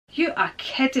You are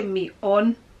kidding me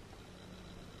on.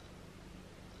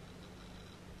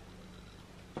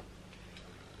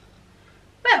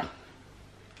 Well,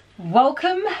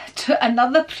 welcome to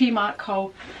another Primark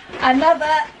haul.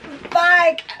 Another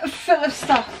bag full of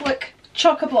stuff. Look,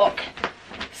 chock-a-block.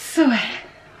 So,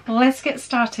 let's get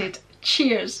started.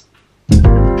 Cheers.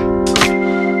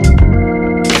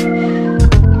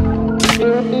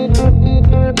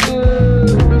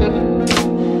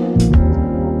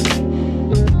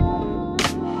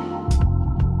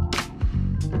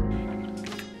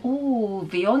 Oh,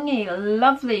 Viognier,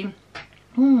 lovely.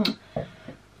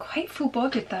 Quite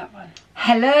full-bodied, that one.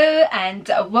 Hello and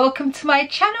welcome to my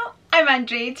channel. I'm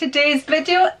Andri. Today's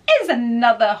video is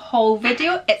another haul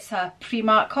video. It's a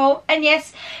Primark haul, and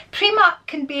yes, Primark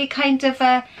can be kind of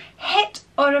a hit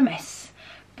or a miss,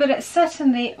 but it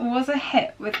certainly was a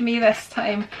hit with me this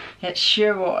time. It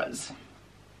sure was.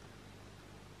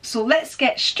 So let's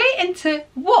get straight into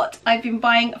what I've been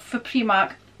buying for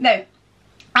Primark. Now,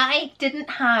 I didn't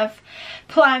have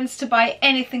plans to buy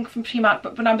anything from Primark,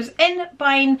 but when I was in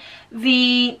buying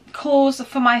the clothes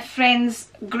for my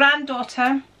friend's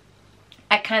granddaughter,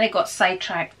 I kind of got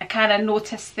sidetracked. I kind of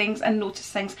noticed things.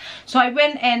 So I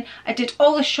went in, I did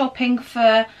all the shopping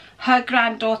for her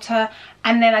granddaughter,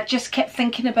 and then I just kept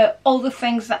thinking about all the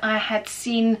things that I had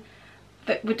seen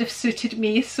that would have suited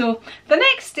me. So the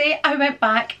next day I went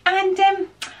back and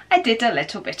I did a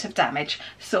little bit of damage.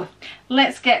 So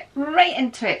let's get right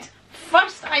into it.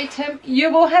 First item,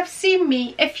 you will have seen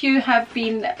me, if you have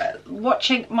been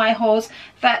watching my hauls,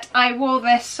 that I wore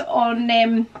this on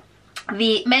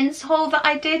the men's haul that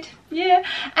I did. Yeah,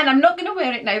 and I'm not going to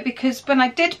wear it now because when I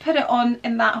did put it on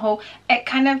in that haul, it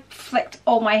kind of flicked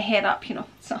all my hair up, you know,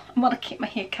 so I'm going to keep my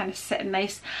hair kind of sitting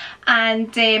nice.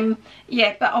 And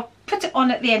yeah, but I'll put it on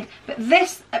at the end. But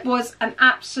this was an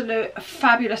absolute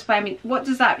fabulous buy. I mean, what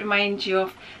does that remind you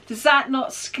of? Does that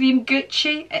not scream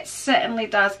Gucci? It certainly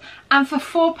does. And for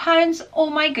 £4, oh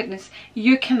my goodness,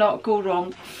 you cannot go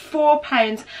wrong.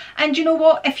 £4. And you know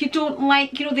what, if you don't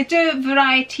like, you know, they do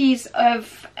varieties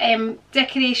of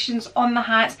decorations on the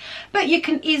hats, but you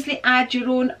can easily add your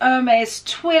own Hermes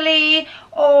twilly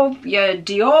or your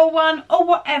Dior one or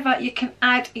whatever. You can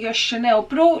add your Chanel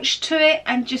brooch to it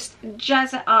and just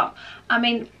jazz it up. I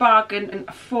mean, bargain, and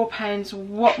 £4,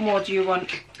 what more do you want?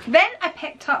 Then I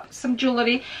picked up some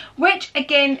jewellery, which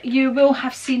again you will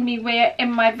have seen me wear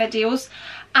in my videos,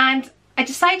 and I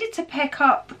decided to pick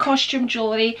up costume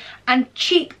jewellery and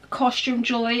cheap costume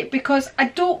jewellery because I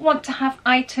don't want to have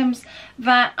items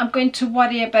that I'm going to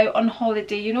worry about on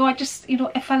holiday. You know, I just, you know,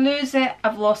 if I lose it,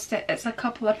 I've lost it. It's a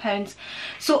couple of pounds.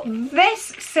 So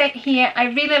this set here I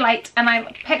really liked, and I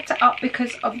picked it up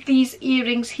because of these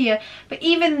earrings here. But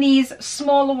even these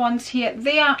smaller ones here,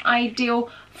 they are ideal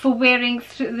for wearing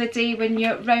through the day when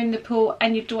you're round the pool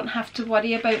and you don't have to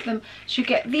worry about them. So you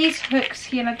get these hooks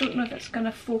here, and I don't know if it's going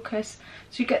to focus.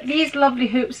 So you get these lovely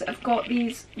hoops that have got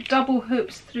these double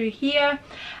hoops through here,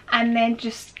 and then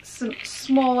just some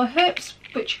smaller hoops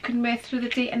which you can wear through the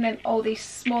day, and then all these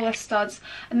smaller studs.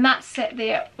 And that set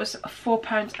there was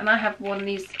 £4, and I have worn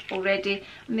these already,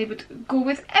 and they would go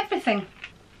with everything.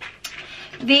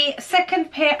 The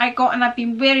second pair I got, and I've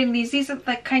been wearing these are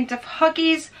the kind of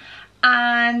huggies,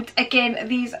 and again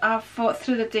these are for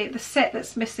through the day. The set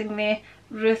that's missing there,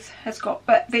 Ruth has got,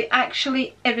 but they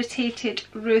actually irritated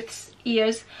Ruth's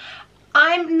ears.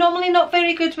 I'm normally not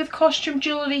very good with costume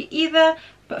jewellery either,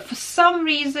 but for some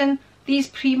reason these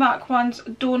Primark ones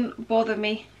don't bother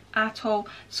me at all.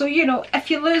 So, you know,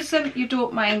 if you lose them, you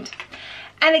don't mind.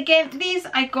 And again, these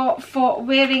I got for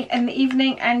wearing in the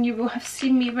evening, and you will have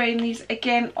seen me wearing these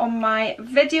again on my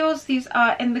videos. These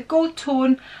are in the gold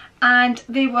tone, and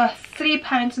they were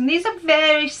 £3, and these are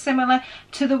very similar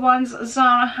to the ones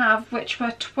Zara have, which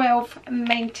were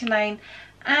 £12.99,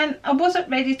 and I wasn't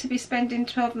ready to be spending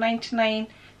 £12.99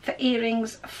 for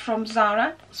earrings from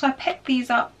Zara, so I picked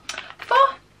these up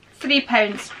for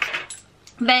 £3.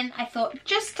 Then I thought,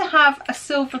 just to have a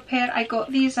silver pair, I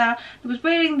got these. I was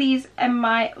wearing these in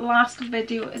my last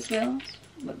video as well. That's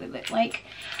what they look like.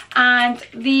 And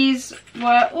these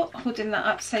were, oh, holding that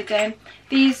upside down,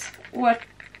 these were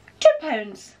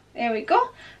 £2. There we go.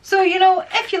 So, you know,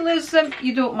 if you lose them,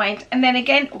 you don't mind. And then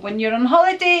again, when you're on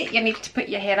holiday, you need to put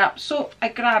your hair up. So I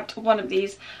grabbed one of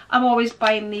these. I'm always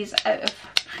buying these out of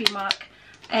Primark.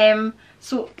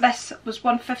 So this was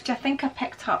 £1.50. I think I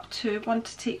picked up two, one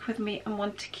to take with me and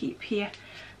one to keep here.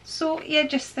 So yeah,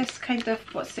 just this kind of,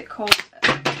 what's it called?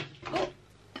 Oh,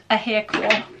 a hair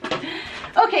claw.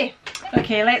 Okay,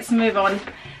 let's move on.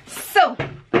 So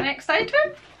the next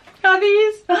item are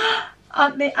these.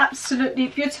 Aren't they absolutely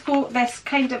beautiful? This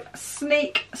kind of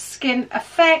snake skin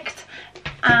effect,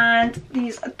 and and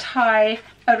these tie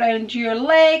around your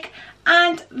leg.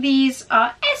 And these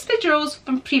are espadrilles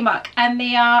from Primark, and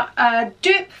they are a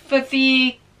dupe for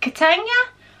the Catania.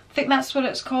 I think that's what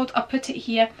it's called. I'll put it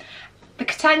here. The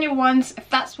Catania ones, if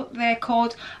that's what they're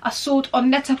called, are sold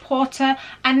on Net-a-Porter,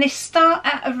 and they start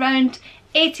at around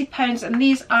 £80, and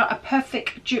these are a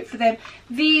perfect dupe for them.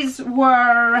 These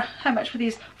were, how much were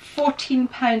these? £14,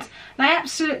 and I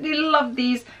absolutely love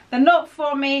these. They're not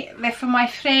for me, they're for my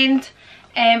friend,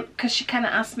 because she kind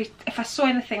of asked me if I saw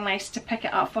anything nice to pick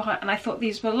it up for her, and I thought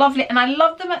these were lovely, and I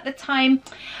loved them at the time,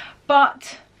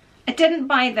 but I didn't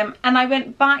buy them, and I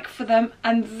went back for them,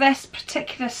 and this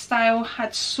particular style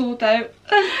had sold out.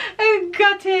 I'm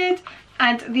gutted.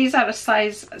 And these are a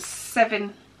size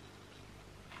 7.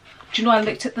 Do you know, I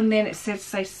looked at them there and it says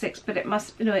size 6, but it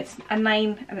must, no, it's a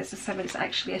 9 and it's a 7. It's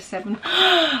actually a 7.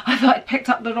 I thought I'd picked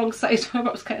up the wrong size, but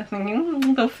I was kind of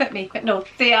thinking, they'll fit me. But no,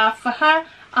 they are for her.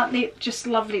 Aren't they just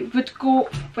lovely? Would go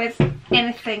with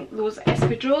anything, those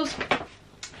espadrilles.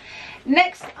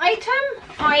 Next item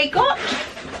I got,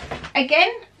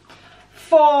 again,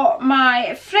 for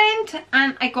my friend,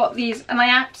 and I got these, and I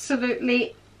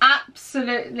absolutely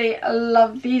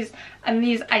love these. And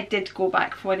these I did go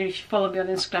back for, and if you follow me on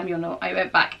Instagram you'll know I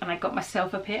went back and I got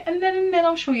myself a pair, and then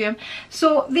I'll show you them.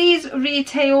 So these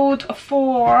retailed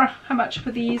for, how much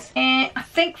were these? I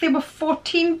think they were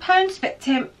 £14, but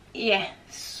yeah,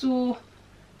 so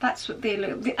that's what they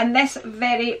look. And this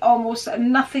very almost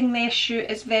nothing there shoe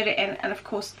is very in, and of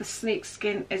course the snake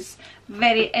skin is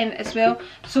very in as well.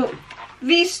 So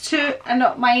these two are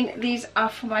not mine, these are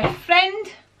for my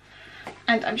friend,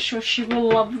 and I'm sure she will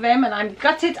love them, and I'm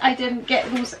gutted I didn't get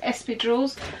those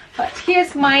espadrilles, but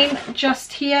here's mine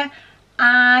just here,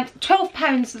 and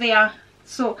 £12 they are.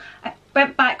 So I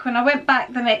went back, when I went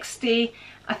back the next day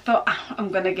I thought, oh, I'm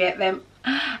gonna get them,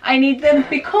 I need them,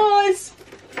 because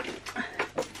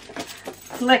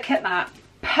look at that,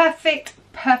 perfect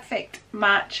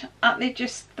match. Aren't they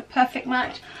just the perfect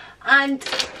match? And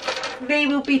they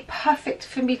will be perfect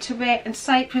for me to wear in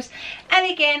Cyprus.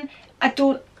 And again, I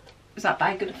don't, is that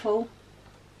bag gonna fall?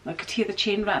 I could hear the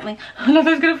chain rattling. I know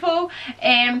it's gonna fall.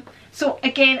 So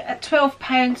again, at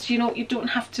 £12, you know, you don't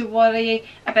have to worry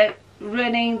about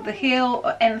ruining the heel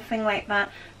or anything like that.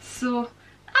 So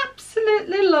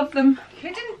absolutely love them.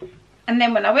 And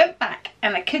then when I went back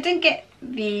and I couldn't get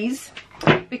these,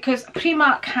 because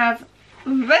Primark have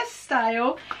this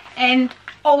style in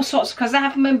all sorts, because they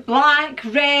have them in black,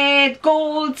 red,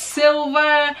 gold,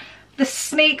 silver, the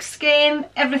snake skin,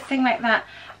 everything like that.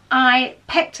 I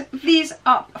picked these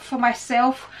up for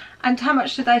myself, and how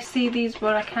much did I say these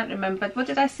were? I can't remember. What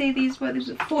did I say these were? These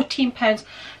were £14.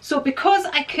 So because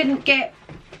I couldn't get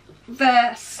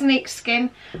the snake skin,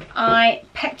 I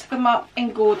picked them up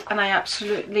in gold, and I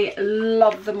absolutely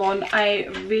love them on. I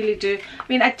really do. I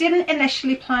mean, I didn't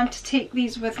initially plan to take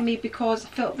these with me because I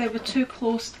felt they were too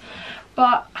close,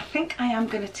 but I think I am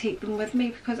going to take them with me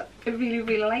because I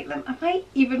really like them. I might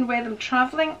even wear them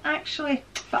travelling actually,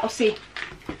 but I'll see.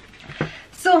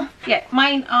 So yeah,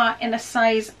 mine are in a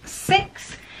size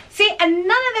 6. See, and none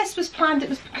of this was planned. It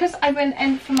was because I went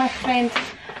in for my friend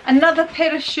another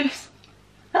pair of shoes.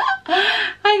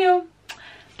 I know,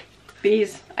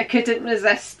 these, I couldn't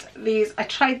resist these. I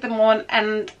tried them on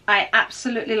and I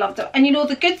absolutely loved them. And you know,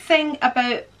 the good thing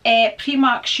about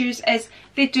Primark shoes is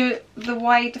they do the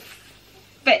wide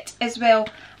fit as well,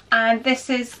 and this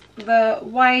is the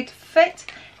wide fit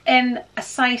in a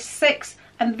size 6,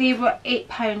 and they were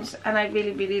 £8, and I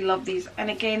really love these. And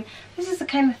again, this is the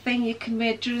kind of thing you can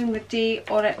wear during the day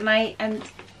or at night, and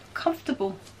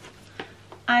comfortable.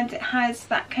 And it has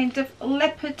that kind of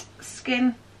leopard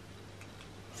skin.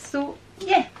 So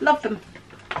yeah, love them.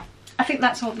 I think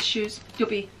that's all the shoes, you'll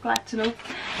be glad to know.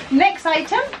 Next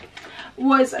item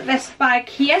was this bag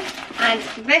here, and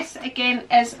this again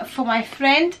is for my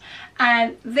friend,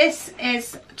 and this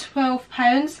is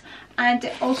 £12, and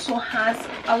it also has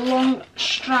a long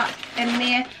strap in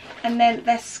there, and then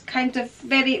this kind of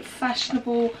very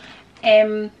fashionable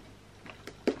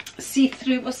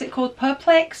see-through, what's it called,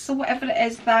 perplex or whatever it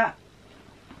is, that,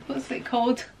 what's it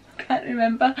called, I can't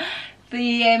remember,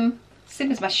 the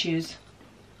same as my shoes,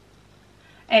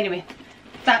 anyway,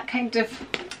 that kind of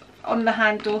on the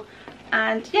handle.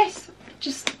 And yes,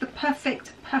 just the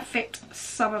perfect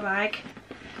summer bag.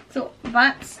 So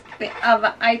that's the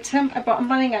other item. I'm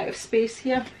running out of space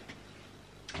here.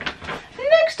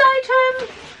 Next item,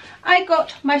 I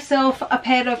got myself a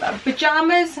pair of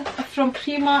pyjamas from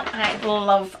Primark. I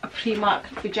love Primark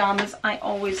pyjamas. I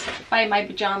always buy my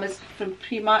pyjamas from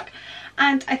Primark,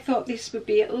 and I thought this would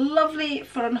be lovely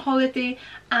for on holiday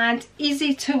and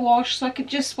easy to wash, so I could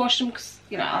just wash them because,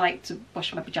 you know, I like to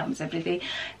wash my pyjamas every day.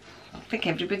 I think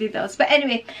everybody does, but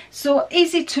anyway, so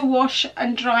easy to wash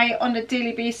and dry on a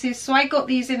daily basis. So I got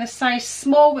these in a size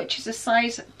small, which is a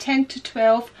size 10 to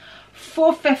 12,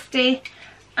 $4.50,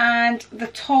 and the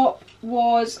top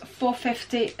was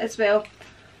 $4.50 as well.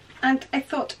 And I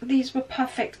thought these were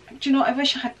perfect. Do you know, I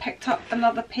wish I had picked up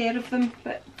another pair of them,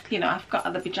 but you know, I've got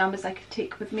other pyjamas I could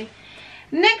take with me.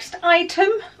 Next item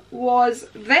was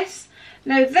this.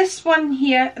 Now this one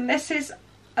here, and this is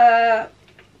a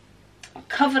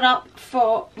cover up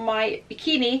for my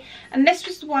bikini, and this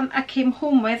was the one I came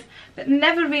home with, but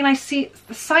never realised. See,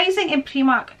 the sizing in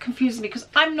Primark confuses me because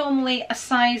I'm normally a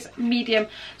size medium,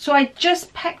 so I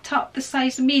just picked up the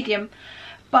size medium,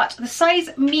 but the size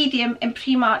medium in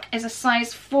Primark is a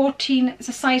size 14, it's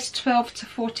a size 12 to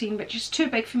 14, which is too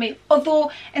big for me,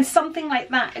 although in something like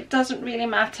that it doesn't really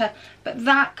matter. But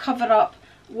that cover up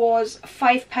was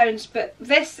 £5, but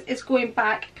this is going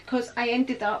back because I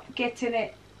ended up getting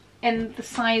it in the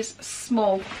size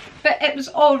small, but it was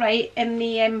all right in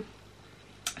the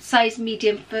size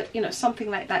medium. But you know, something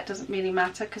like that doesn't really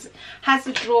matter because it has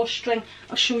a drawstring.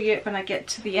 I'll show you it when I get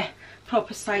to the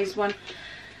proper size one.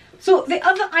 So the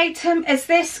other item is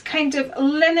this kind of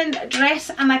linen dress,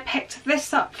 and I picked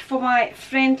this up for my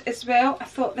friend as well. I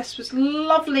thought this was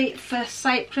lovely for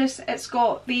Cyprus. It's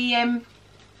got the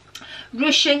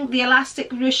ruching, the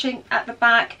elastic ruching at the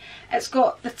back. It's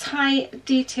got the tie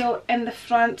detail in the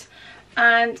front,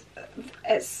 and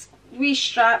it's wee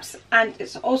straps, and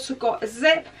it's also got a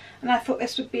zip, and I thought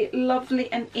this would be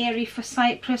lovely and airy for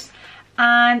Cyprus,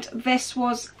 and this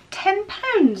was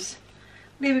 £10.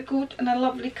 There we go, in a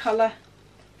lovely colour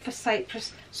for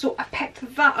Cyprus. So I picked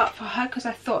that up for her because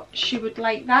I thought she would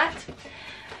like that.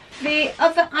 The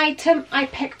other item I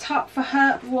picked up for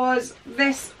her was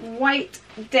this white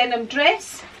denim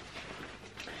dress.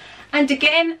 And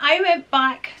again, I went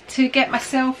back to get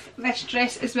myself this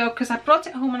dress as well because I brought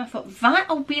it home and I thought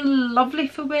that'll be lovely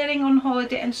for wearing on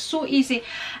holiday and so easy.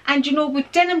 And you know,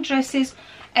 with denim dresses,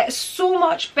 it's so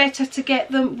much better to get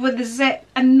them with the zip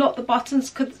and not the buttons,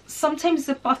 because sometimes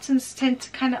the buttons tend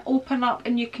to kind of open up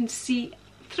and you can see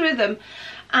through them.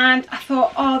 And I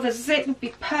thought, oh, the zip would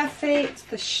be perfect,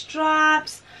 the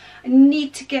straps, I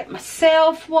need to get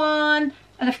myself one,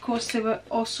 and of course they were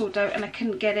all sold out and I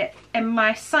couldn't get it in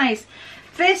my size.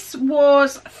 This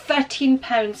was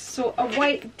 £13, so a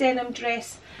white denim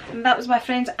dress, and that was my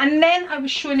friend's. And then I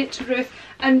was showing it to Ruth,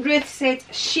 and Ruth said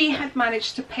she had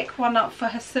managed to pick one up for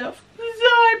herself, so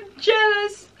I'm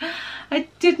jealous. I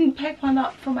didn't pick one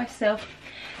up for myself.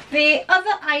 The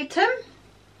other item,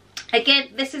 again,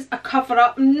 this is a cover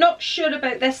up. I'm not sure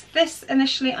about this. This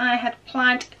initially I had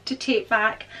planned to take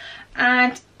back,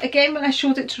 and again when I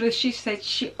showed it to Ruth, she said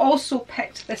she also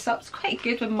picked this up. It's quite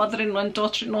good when mother-in-law and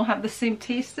daughter-in-law have the same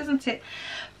taste, isn't it?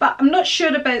 But I'm not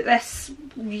sure about this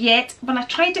yet. When I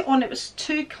tried it on, it was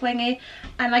too clingy,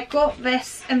 and I got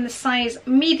this in the size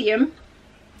medium,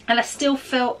 and I still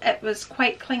felt it was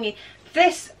quite clingy.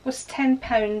 This was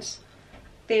 £10.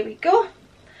 There we go.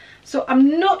 So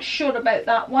I'm not sure about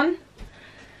that one.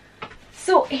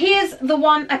 So here's the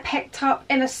one I picked up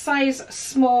in a size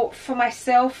small for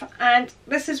myself, and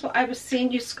this is what I was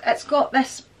saying. It's got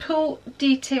this pull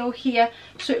detail here,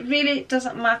 so it really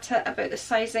doesn't matter about the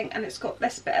sizing, and it's got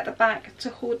this bit at the back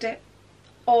to hold it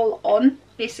all on,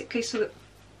 basically, so that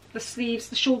the sleeves,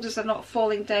 the shoulders are not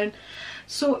falling down.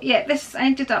 So yeah, this, I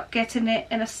ended up getting it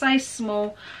in a size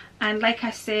small, and like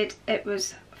I said, it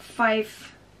was £5.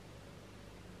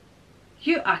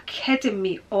 You are kidding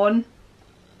me on.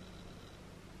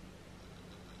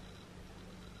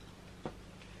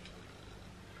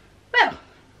 Well,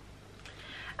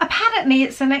 apparently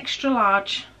it's an extra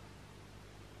large.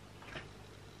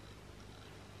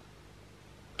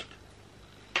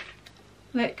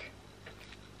 Look.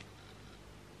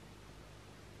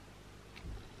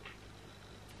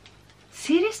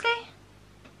 Seriously?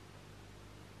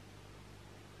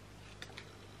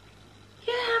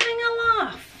 You're having a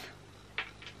laugh.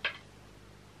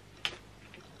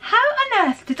 How on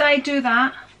earth did I do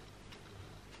that?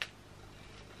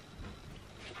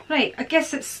 Right, I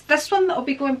guess it's this one that'll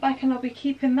be going back, and I'll be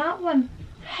keeping that one.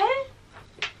 How?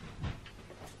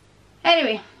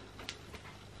 Anyway,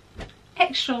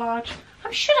 extra large.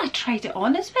 I'm sure I tried it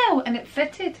on as well and it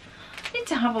fitted. I need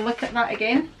to have a look at that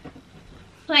again.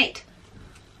 Right,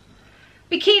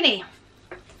 bikini.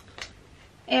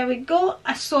 There we go.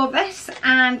 I saw this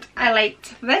and I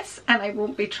liked this, and I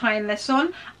won't be trying this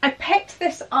on. I picked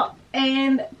this up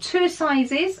in 2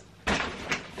 sizes.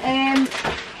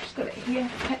 Got it here.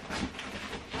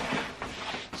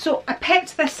 So I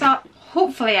picked this up,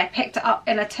 hopefully I picked it up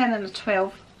in a 10 and a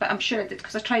 12, but I'm sure I did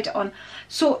because I tried it on.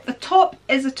 So the top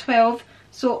is a 12,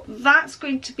 So that's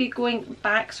going to be going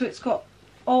back. So it's got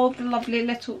all the lovely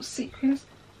little sequins.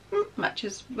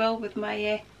 Matches well with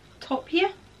my top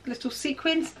here, little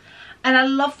sequins. And I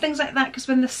love things like that because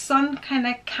when the sun kind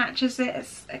of catches it,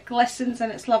 it glistens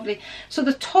and it's lovely. So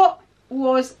the top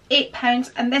was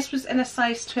 £8 and this was in a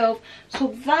size 12.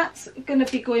 So that's going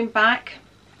to be going back.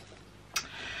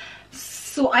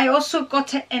 So I also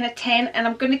got it in a 10 and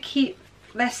I'm going to keep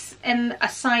this in a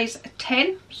size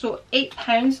 10. So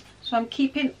 £8. So I'm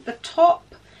keeping the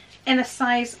top in a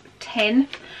size 10.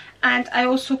 And I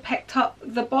also picked up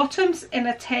the bottoms in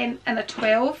a 10 and a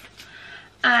 12.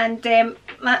 And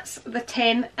that's the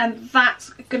 10 and that's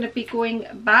going to be going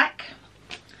back.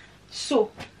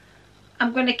 So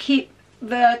I'm going to keep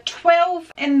the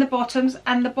 12 in the bottoms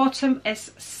and the bottom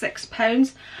is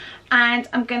 £6. And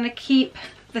I'm going to keep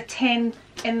the 10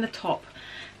 in the top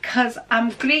because I'm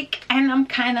Greek and I'm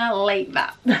kind of like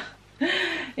that.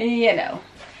 You know.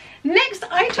 Next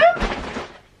item.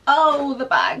 Oh, the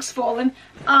bag's fallen.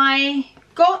 I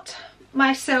got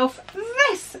myself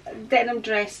this denim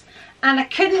dress and I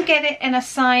couldn't get it in a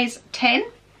size 10,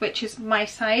 which is my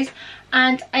size,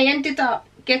 and I ended up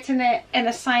getting it in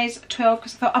a size 12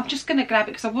 because I thought I'm just going to grab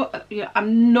it because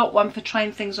I'm not one for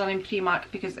trying things on in Primark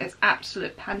because it's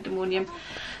absolute pandemonium.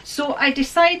 So I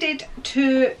decided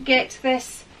to get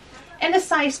this in a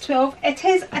size 12. It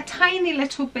is a tiny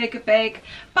little big,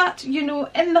 but you know,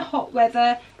 in the hot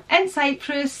weather in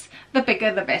Cyprus, the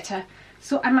bigger the better.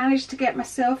 So I managed to get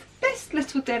myself this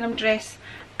little denim dress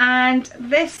and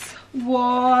this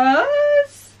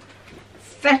was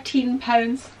 £13.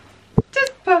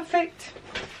 Just perfect.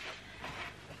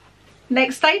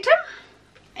 Next item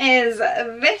is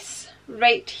this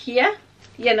right here.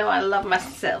 You know, I love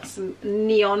myself some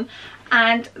neon,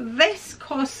 and this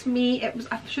cost me,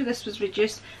 I'm sure this was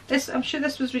reduced, I'm sure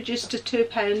this was reduced to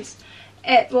 £2.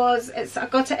 I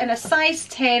got it in a size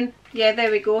 10. Yeah,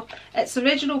 there we go. Its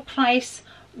original price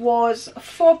was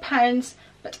 £4,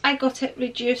 but I got it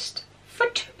reduced for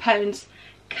 £2.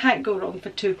 Can't go wrong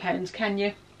for £2, can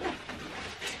you?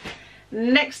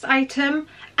 Next item,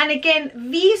 and again,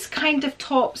 these kind of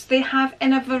tops they have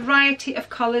in a variety of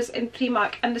colours in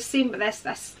Primark, and the same with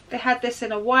this. They had this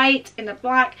in a white, in a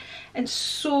black, and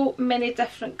so many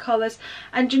different colours.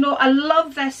 And you know, I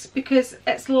love this because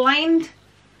it's lined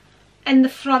in the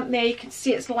front there, you can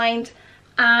see it's lined,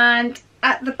 and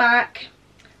at the back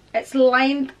it's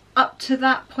lined up to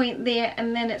that point there,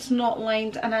 and then it's not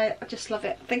lined, and I just love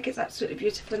it. I think it's absolutely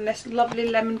beautiful in this lovely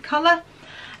lemon colour,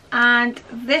 and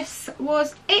this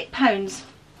was £8.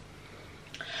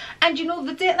 And you know,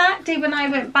 that day when I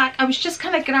went back, I was just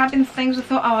kind of grabbing things. I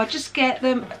thought, oh, I'll just get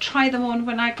them, try them on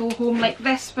when I go home. Like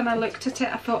this, when I looked at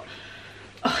it, I thought,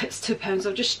 oh, it's £2,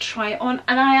 I'll just try it on,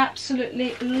 and I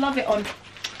absolutely love it on.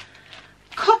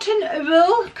 Cotton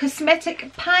wool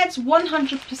cosmetic pads,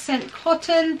 100%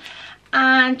 cotton,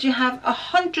 and you have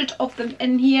 100 of them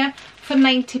in here for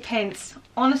 90p.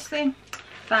 Honestly,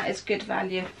 that is good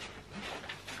value.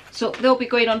 So they'll be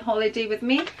going on holiday with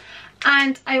me.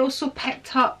 And I also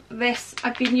picked up this,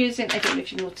 I've been using, I don't know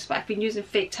if you noticed, but I've been using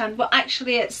fake tan. Well,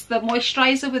 actually it's the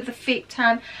moisturiser with the fake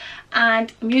tan,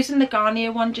 and I'm using the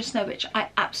Garnier one just now, which I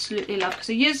absolutely love because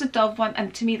I use the Dove one,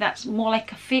 and to me that's more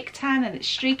like a fake tan and it's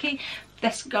streaky.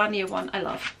 This Garnier one I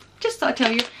love. Just thought I'd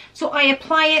tell you. So I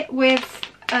apply it with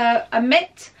a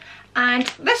mitt, and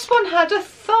this one had a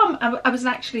thumb. I was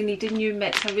actually needing new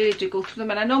mitts. I really do go through them,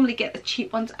 and I normally get the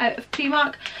cheap ones out of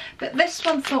Primark, but this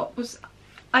one thought was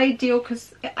ideal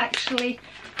because it actually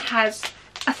has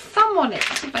a thumb on it.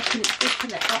 Let's see if I can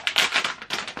open it up.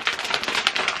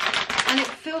 And it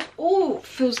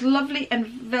feels lovely and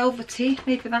velvety.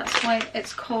 Maybe that's why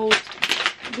it's called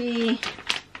the,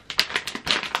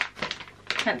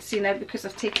 can't see now because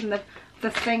I've taken the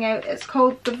thing out. It's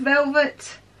called the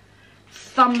Velvet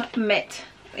Thumb Mitt.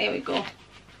 There we go.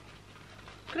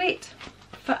 Great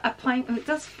for applying, and it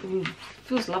does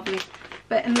feels lovely.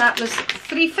 But, and that was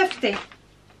 £3.50.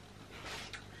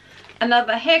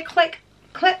 Another hair clip,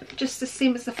 just the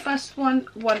same as the first one,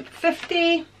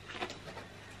 £1.50.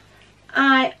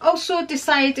 I also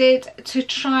decided to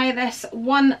try this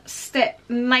One Step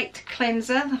Night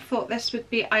Cleanser. I thought this would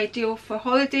be ideal for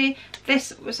holiday.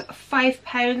 This was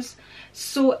 £5.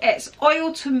 So it's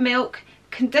oil to milk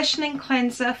conditioning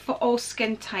cleanser for all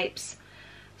skin types.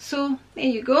 So there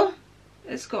you go.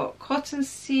 It's got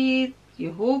cottonseed,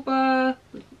 jojoba,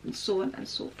 and so on and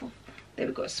so forth. There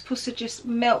we go. It's supposed to just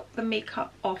melt the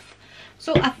makeup off.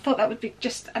 So I thought that would be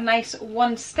just a nice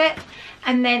one step.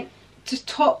 And then to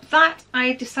top that,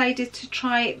 I decided to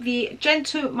try the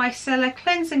Gentle Micellar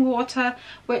Cleansing Water,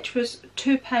 which was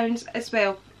 £2 as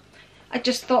well. I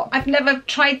just thought, I've never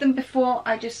tried them before,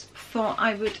 I just thought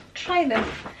I would try them.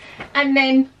 And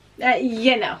then,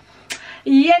 you know,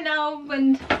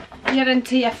 when you're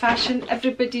into your fashion,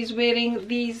 everybody's wearing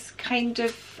these kind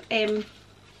of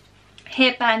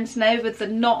hairbands now with the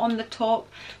knot on the top.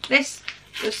 This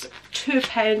was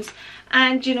 £2,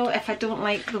 and you know, if I don't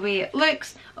like the way it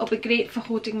looks, it'll be great for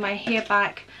holding my hair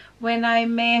back when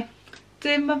I'm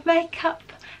doing my makeup.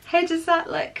 How does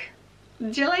that look?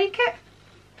 Do you like it?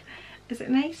 Is it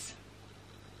nice?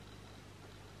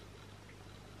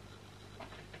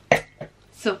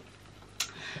 So,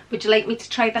 would you like me to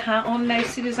try the hat on now as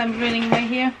soon as I'm ruining my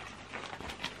hair?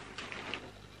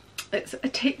 Let's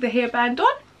take the hairband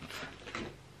on.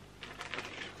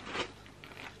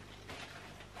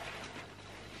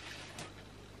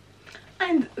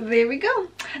 And there we go.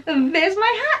 There's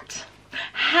my hat.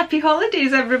 Happy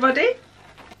holidays, everybody.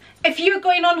 If you're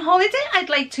going on holiday, I'd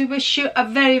like to wish you a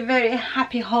very, very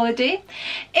happy holiday.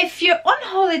 If you're on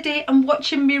holiday and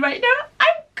watching me right now,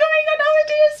 I'm going on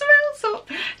holiday as well.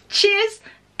 So cheers,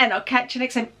 and I'll catch you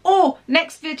next time. Oh,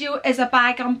 next video is a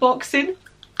bag unboxing.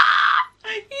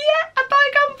 Yeah, a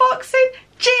bag unboxing.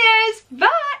 Cheers, bye.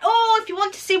 Oh, if you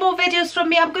want to see more videos from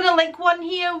me, I'm going to link one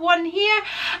here, one here.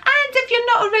 And if you're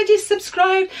not already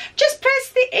subscribed, just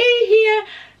press the A here.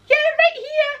 Yeah, right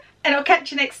here. And I'll catch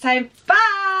you next time.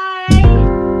 Bye.